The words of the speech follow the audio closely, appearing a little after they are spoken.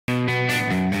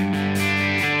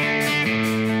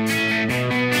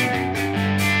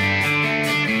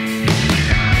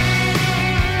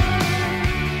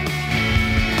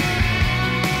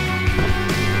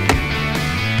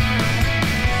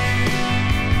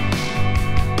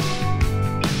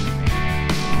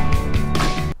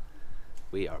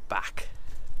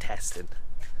Johnston.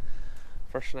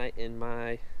 First night in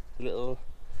my little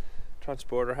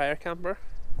transporter hire camper.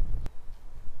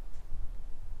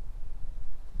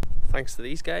 Thanks to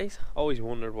these guys. Always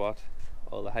wondered what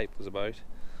all the hype was about.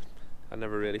 I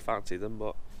never really fancied them,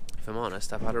 but if I'm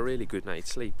honest, I've had a really good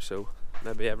night's sleep, so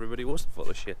maybe everybody wasn't full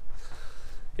of shit.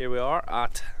 Here we are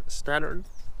at Snetterton.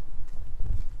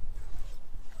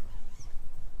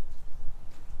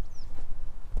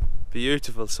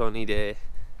 Beautiful sunny day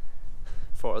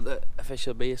for the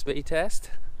official BSB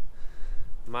test.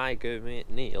 My good mate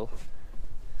Neil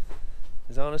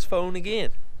is on his phone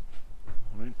again.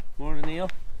 Morning. Morning, Neil.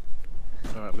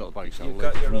 Alright, I've got the bike You've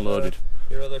got your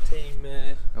other team.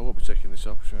 I won't be taking this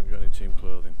off because I haven't got any team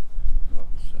clothing.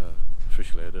 So,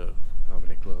 officially I don't have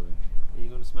any clothing. Are you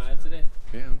going to smile today?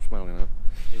 Yeah, I'm smiling now.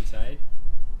 Inside?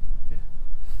 Yeah.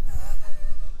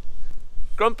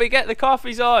 Grumpy, get the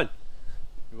coffees on!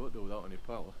 You won't do without any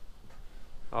power.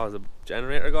 Oh, has the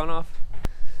generator gone off?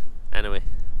 Anyway,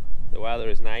 the weather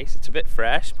is nice. It's a bit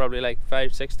fresh, probably like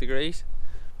 5-6 degrees,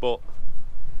 but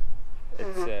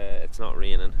it's not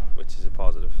raining, which is a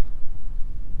positive.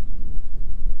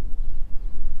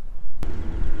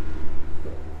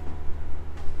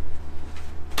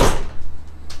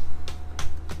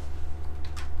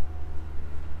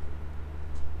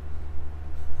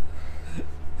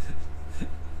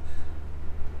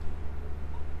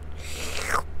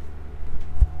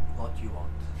 What do you want?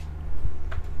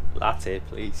 Latte,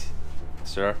 please,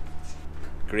 sir.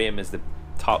 Graham is the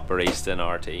top barista in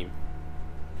our team.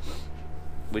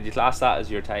 Would you class that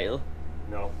as your title?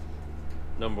 No.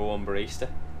 Number one barista?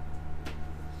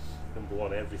 Number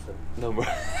one everything. Number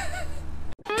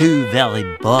 2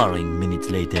 very boring minutes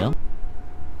later.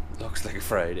 Looks like a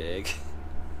fried egg.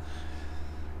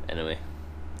 Anyway,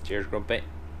 cheers, Grumpy.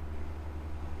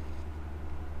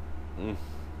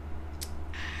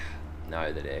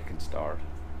 Now the day can start.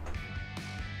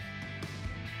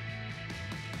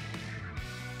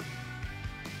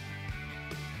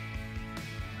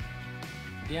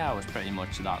 Yeah, I was pretty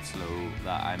much that slow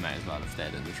that I might as well have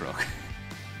stayed in the truck.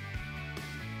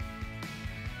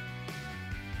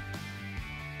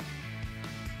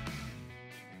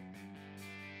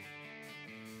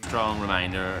 Strong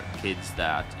reminder, kids,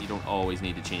 that you don't always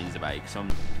need to change the bike.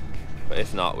 But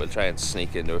if not, we'll try and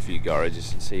sneak into a few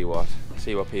garages and see what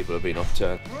people have been up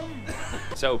to.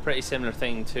 So pretty similar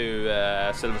thing to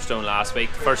Silverstone last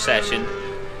week. The first session,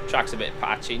 track's a bit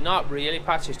patchy. Not really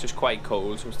patchy, it's just quite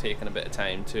cold, so it's taking a bit of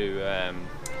time to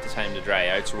dry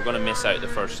out. So we're going to miss out the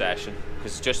first session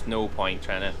because there's just no point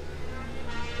trying to.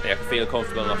 I feel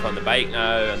comfortable enough on the bike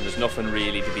now, and there's nothing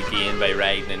really to be gained by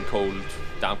riding in cold,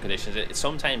 damp conditions.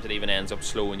 Sometimes it even ends up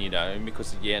slowing you down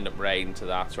because you end up riding to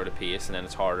that sort of pace, and then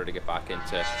it's harder to get back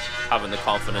into having the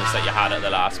confidence that you had at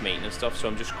the last meeting and stuff. So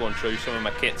I'm just going through some of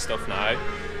my kit stuff now,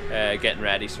 getting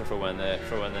ready so for when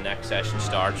the next session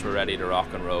starts. We're ready to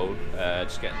rock and roll.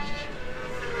 Just getting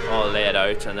all laid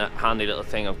out, and that handy little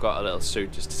thing, I've got a little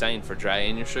suit just designed for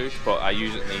drying your suit, but I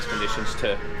use it in these conditions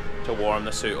to warm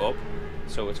the suit up.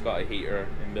 So it's got a heater,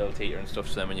 inbuilt heater and stuff,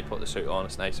 so then when you put the suit on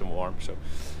it's nice and warm. So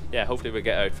yeah, hopefully we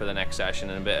get out for the next session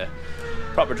in a bit of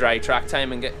proper dry track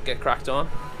time and get cracked on.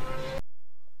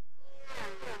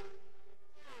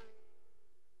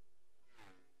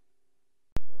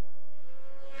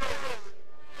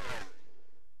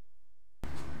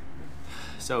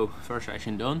 So first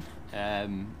session done.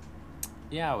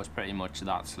 Yeah, I was pretty much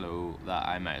that slow that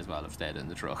I might as well have stayed in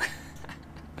the truck.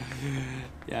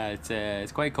 Yeah,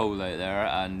 it's quite cold out there,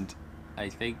 and I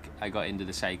think I got into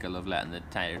the cycle of letting the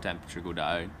tyre temperature go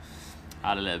down.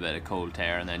 Had a little bit of cold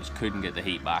tear and then just couldn't get the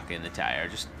heat back in the tyre.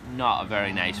 Just not a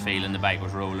very nice feeling. The bike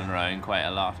was rolling around quite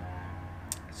a lot.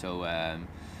 So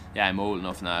yeah, I'm old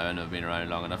enough now and I've been around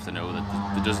long enough to know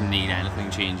that there doesn't need anything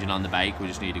changing on the bike. We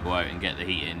just need to go out and get the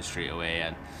heat in straight away,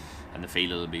 and the feel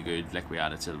will be good like we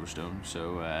had at Silverstone.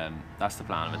 So that's the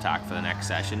plan of attack for the next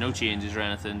session. No changes or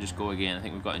anything, just go again. I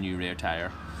think we've got a new rear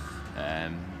tyre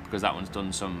because that one's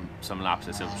done some laps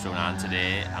at Silverstone and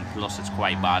today, and plus it's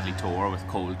quite badly tore with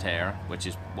cold tear, which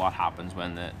is what happens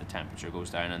when the temperature goes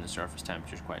down and the surface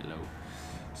temperature is quite low.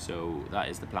 So that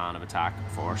is the plan of attack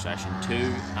for session 2,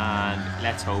 and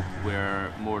let's hope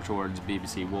we're more towards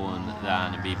BBC 1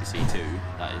 than BBC 2.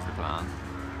 That is the plan.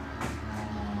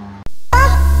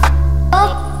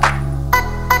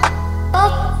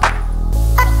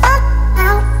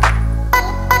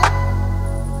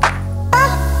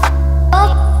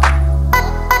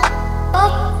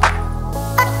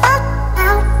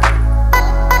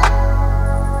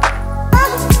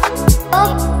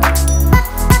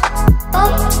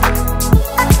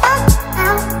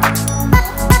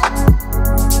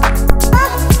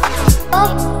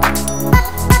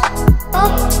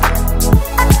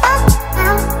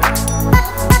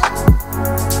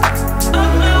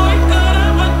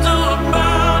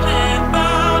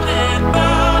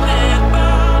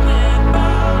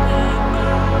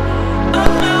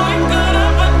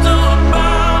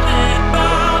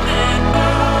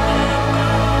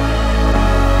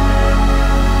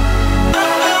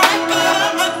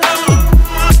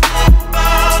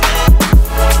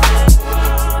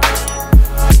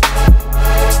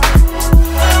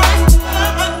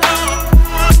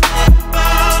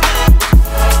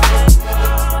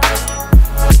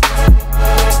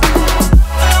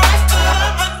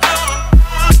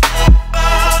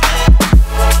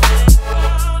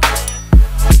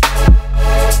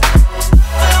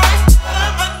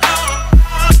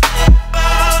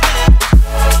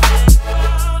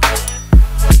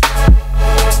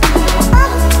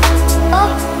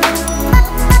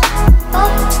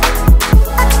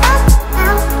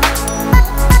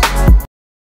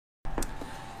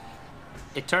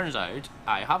 turns out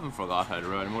I haven't forgot how to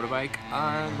ride a motorbike,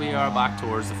 and we are back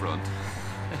towards the front.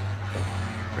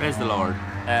 Praise the Lord.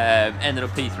 Ended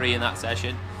up P3 in that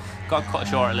session. Got cut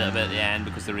short a little bit at the end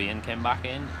because the rain came back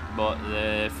in, but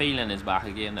the feeling is back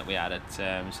again that we had at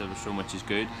Silverstone, which is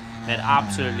good. Made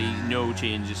absolutely no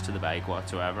changes to the bike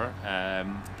whatsoever.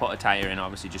 Put a tyre in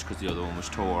obviously just because the other one was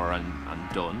tore and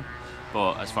done.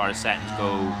 But as far as settings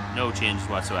go, no changes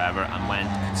whatsoever, and went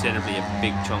considerably a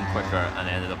big chunk quicker and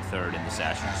ended up third in the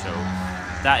session. So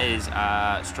that is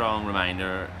a strong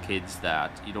reminder, kids, that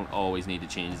you don't always need to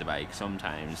change the bike.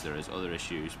 Sometimes there is other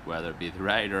issues, whether it be the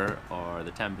rider or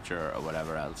the temperature or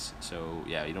whatever else. So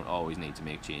yeah, you don't always need to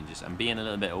make changes. And being a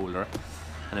little bit older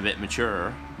and a bit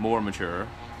mature, more mature,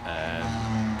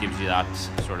 gives you that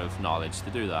sort of knowledge to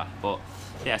do that. But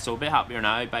yeah, so a bit happier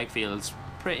now. Bike feels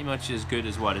pretty much as good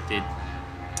as what it did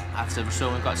at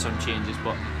Silverstone. We've got some changes,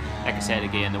 but like I said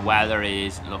again, the weather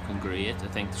is looking great. I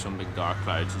think there's some big dark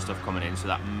clouds and stuff coming in, so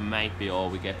that might be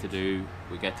all we get to do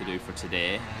for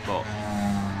today. But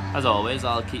as always,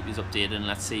 I'll keep you updated and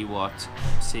let's see what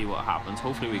happens.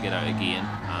 Hopefully we get out again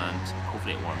and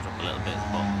hopefully it warms up a little bit,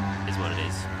 but is what it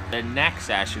is. The next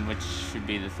session, which should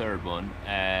be the third one,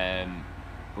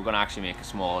 we're going to actually make a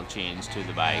small change to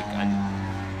the bike, and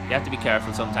you have to be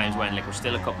careful sometimes when we're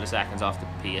still a couple of seconds off the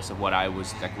pace of what I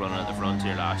was running at the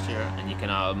frontier last year, and you can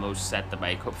almost set the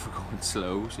bike up for going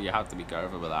slow, so you have to be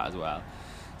careful with that as well.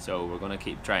 So we're going to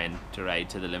keep trying to ride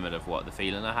to the limit of what the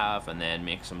feeling I have, and then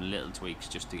make some little tweaks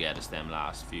just to get us them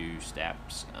last few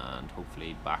steps and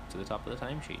hopefully back to the top of the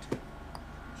timesheet.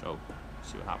 So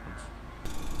see what happens.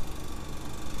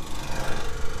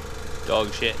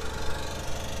 Dog shit.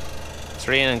 It's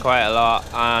raining quite a lot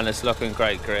and it's looking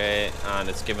quite grey, and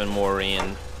it's giving more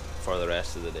rain for the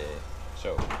rest of the day.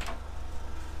 So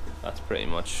that's pretty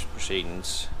much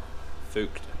proceedings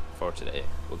fooked for today.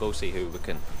 We'll go see who we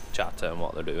can chat to and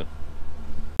what they're doing.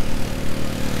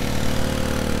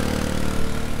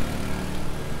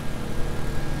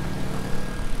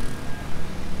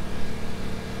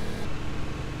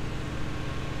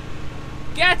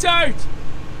 Get out!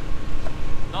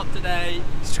 Not today.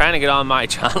 He's trying to get on my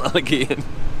channel again.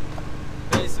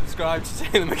 Please subscribe to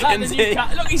Taylor Mackenzie.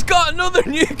 Look, he's got another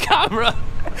new camera.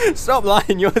 Stop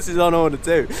lying, yours is on order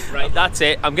too. Right, that's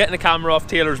it. I'm getting the camera off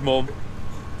Taylor's mum.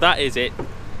 That is it.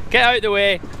 Get out of the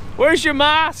way. Where's your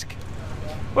mask?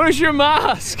 Where's your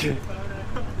mask?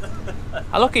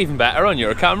 I look even better on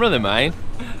your camera than mine.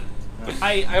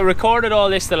 I recorded all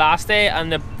this the last day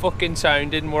and the fucking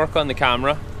sound didn't work on the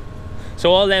camera.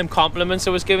 So all them compliments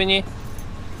I was giving you,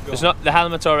 there's not, the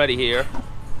helmet's already here.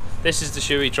 This is the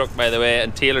Shoey truck, by the way,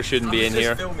 and Taylor shouldn't be in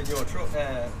here. I'm just filming your truck,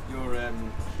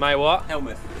 My what?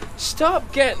 helmet.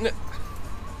 Stop getting it.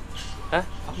 Huh?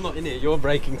 I'm not in here, you're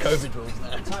breaking COVID rules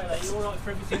now. Tyler, you alright for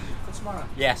everything for tomorrow?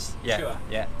 Yes, yeah, Sure.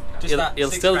 yeah. Just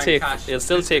He'll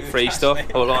still take free stuff.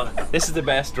 Hold on. This is the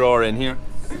best drawer in here.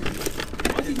 I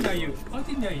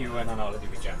didn't know you went on holiday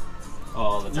with Jan.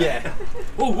 All the time. Yeah.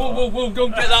 Whoa, whoa, whoa, whoa,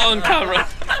 don't get that on camera.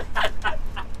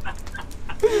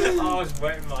 I was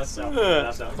wetting myself.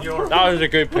 That was a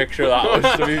good picture, that was,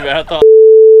 to be fair. I thought.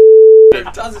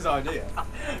 Taz's idea.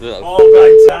 Oh,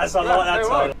 right, Taz, I like that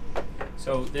title.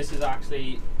 So this is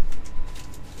actually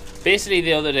basically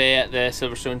the other day at the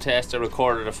Silverstone test I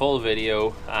recorded a full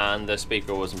video and the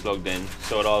speaker wasn't plugged in,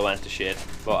 so it all went to shit.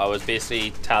 But I was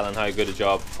basically telling how good a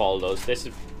job Paul does. This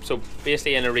is so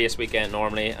basically in a race weekend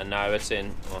normally, and now it's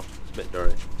in, well, it's a bit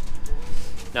dirty.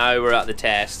 Now we're at the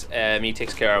test. He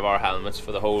takes care of our helmets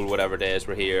for the whole whatever days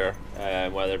we're here,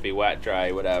 whether it be wet,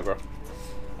 dry, whatever.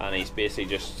 And he's basically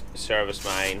just serviced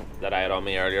mine that I had on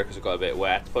me earlier because it got a bit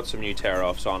wet, put some new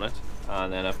tear-offs on it,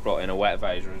 and then I've brought in a wet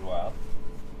visor as well.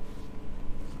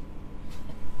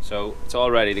 So it's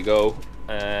all ready to go,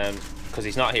 because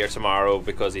he's not here tomorrow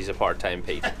because he's a part-time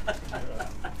Pete.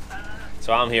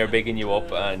 So I'm here bigging you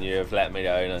up and you've let me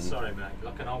down. And sorry mate,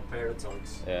 like an old pair of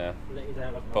toys. yeah, Let you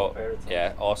down like an but old pair of toys.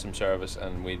 yeah, awesome service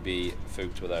and we'd be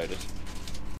fooked without it.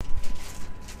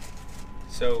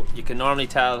 So you can normally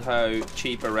tell how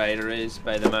cheap a rider is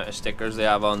by the amount of stickers they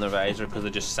have on their visor because they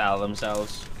just sell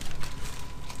themselves.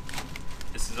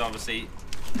 This is obviously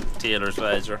Taylor's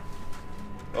visor.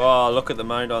 Oh, look at the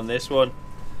mount on this one.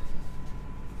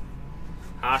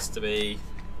 Has to be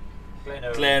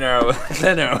Glen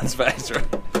Irwin's visor.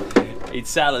 He'd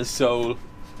sell his soul.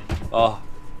 Oh,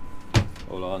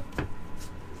 hold on.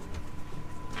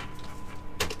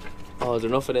 Oh, is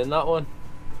there nothing in that one?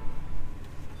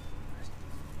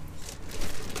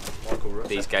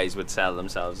 These guys would sell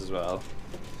themselves as well.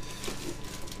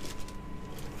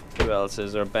 Who else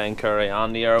is there? Ben Curry,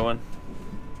 Andy Irwin.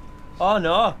 Oh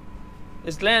no,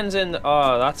 is Glenn's in?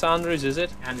 Oh, that's Andrews, is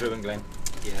it? Andrew and Glenn.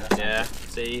 Yeah. Yeah,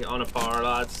 see, on a par,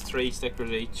 lads, 3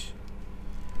 stickers each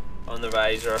on the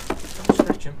visor. Don't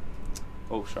stretch him.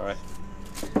 Oh, sorry.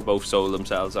 Both sold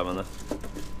themselves, haven't they?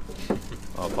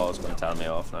 Oh, Paul's going to tell me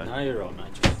off now. No, you're all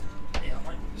right, mate.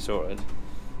 Sorted.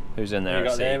 Who's in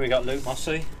there? We got Luke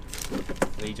Mossy,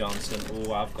 Lee Johnston.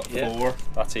 Oh, I've got Yeah. 4.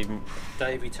 That's even.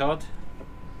 Davey Todd,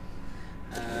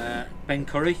 Ben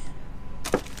Curry.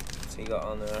 What's he got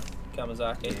on there?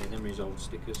 Kamazaki. Yeah, them are his old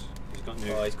stickers. He's got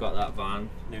new, Oh, he's got that van.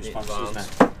 new Knitting sponsors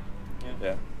vans. now.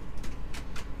 Yeah.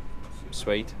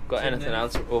 Sweet. Got Tim anything there.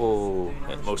 else? Oh,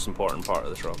 most important part of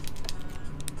the shop.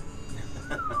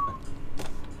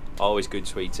 Always good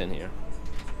sweets in here.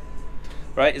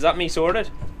 Right, is that me sorted?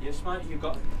 Yes, mate. You've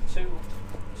got two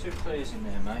clears in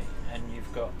there, mate, and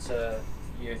you've got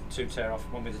your 2 tear off,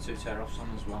 one with the 2 tear offs on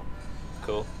as well.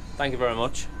 Cool. Thank you very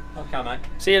much. Okay, mate.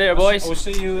 See you later, boys. We'll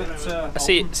see you at.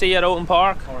 See you at Oulton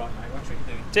Park. All right, mate. What you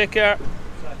can do. Take care.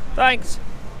 Thanks.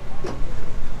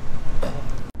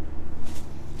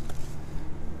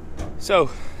 So,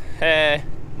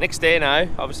 next day now.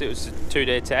 Obviously, it was a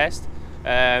 2-day test.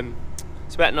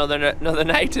 Spent another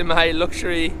night in my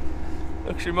luxury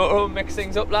motorhome. Mixed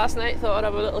things up last night. Thought I'd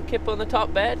have a little kip on the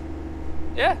top bed.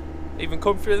 Yeah, even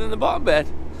comfier than the bottom bed.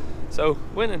 So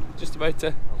winning. Just about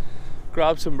to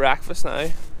grab some breakfast now.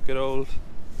 Good old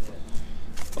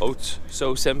oats.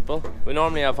 So simple. We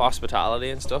normally have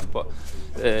hospitality and stuff, but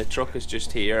the truck is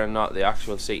just here and not the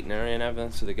actual seating area and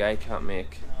everything. So the guy can't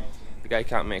make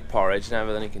porridge and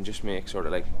everything. He can just make sort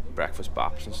of like breakfast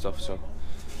baps and stuff. So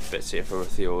a bit safer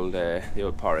with the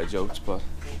old porridge oats. But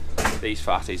these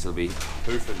fatties will be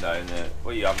hoofing down the.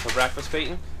 What are you having for breakfast,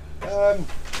 Peyton? Oh,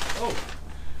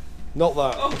 not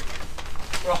that. Oh,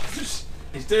 Ross,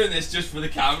 he's doing this just for the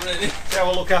camera, isn't he? Yeah,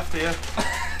 we'll look after you.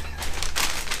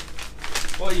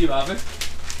 What are you having?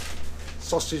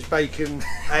 Sausage, bacon,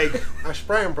 egg, hash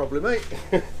brown, probably, mate.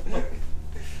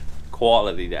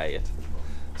 Quality diet.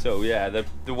 So yeah,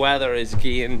 the weather is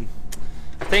getting.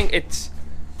 I think it's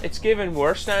getting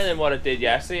worse now than what it did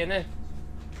yesterday, isn't it?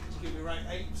 It's going to be right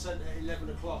 8% at 11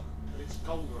 o'clock, and it's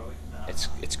colder, right?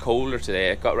 It's colder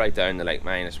today. It got right down to like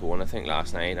 -1, I think,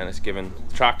 last night, and it's given.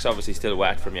 The track's obviously still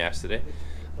wet from yesterday,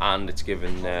 and it's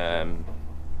given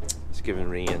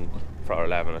rain for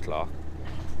 11 o'clock.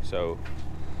 So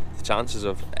the chances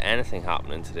of anything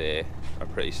happening today are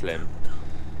pretty slim.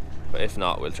 But if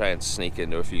not, we'll try and sneak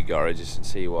into a few garages and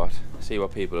see what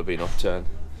people have been up to, and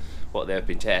what they've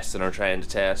been testing or trying to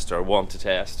test or want to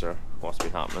test or what's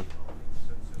been happening.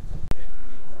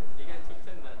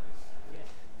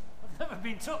 I've never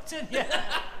been tucked in yet.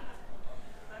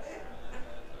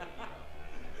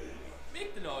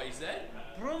 Make the noise then.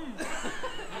 Brum.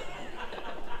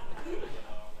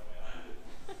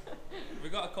 We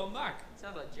got to come back.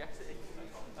 Sounds like Jackson.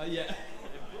 Oh yeah.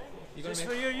 You Just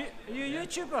for you, are you a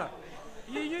YouTuber? Are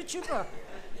you a YouTuber?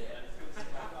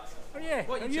 Oh yeah.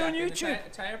 What, Are you on checking YouTube? The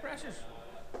tire pressures?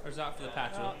 Or is that for the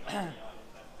petrol?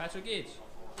 Petrol gauge?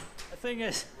 The thing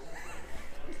is,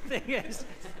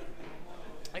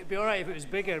 it'd be alright if it was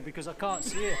bigger because I can't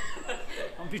see it.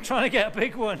 I'll be trying to get a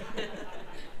big one.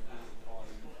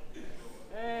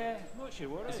 Not sure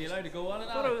what it Is is. he allowed to go on it?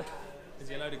 I thought it was, Is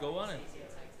he allowed to go on it?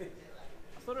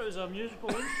 I thought it was a musical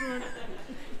instrument.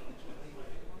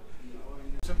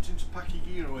 Attempting to pack your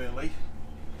gear away, Lee.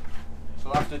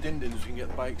 So after Dindins, we can get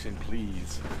the bikes in,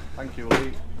 please. Thank you,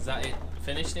 Lee. Is that it?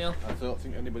 Finished, Neil? I don't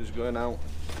think anybody's going out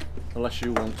unless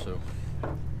you want to.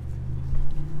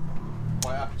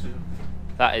 I have to.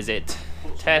 That is it.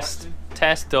 Put some wax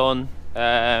Test done.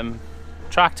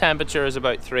 Track temperature is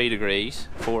about 3 degrees,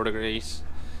 4 degrees.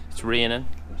 It's raining.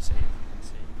 Let's see.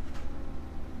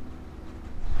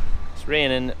 It's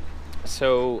raining,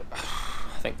 so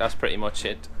I think that's pretty much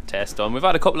it. Test done. We've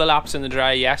had a couple of laps in the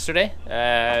dry yesterday.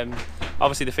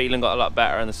 Obviously the feeling got a lot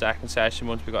better in the second session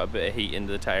once we got a bit of heat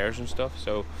into the tyres and stuff,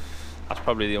 so that's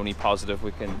probably the only positive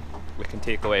we can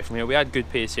take away from here. We had good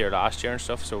pace here last year and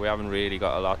stuff, so we haven't really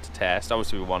got a lot to test.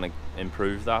 Obviously we want to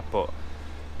improve that, but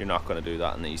you're not going to do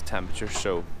that in these temperatures,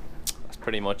 so that's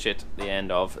pretty much it, the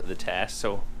end of the test.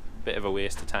 So a bit of a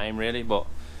waste of time really, but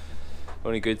the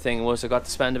only good thing was I got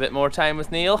to spend a bit more time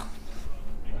with Neil.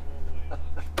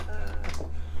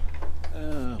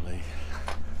 Early.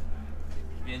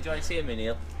 You enjoyed seeing me,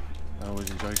 Neil? I always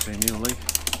enjoy seeing you, Lee.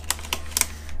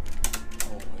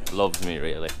 Loves me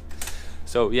really.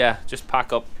 So yeah, just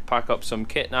pack up some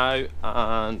kit now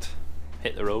and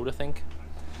hit the road, I think.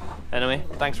 Anyway,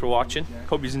 thanks for watching.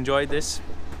 Hope you enjoyed this.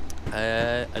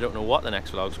 I don't know what the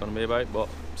next vlog's going to be about, but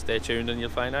stay tuned and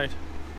you'll find out.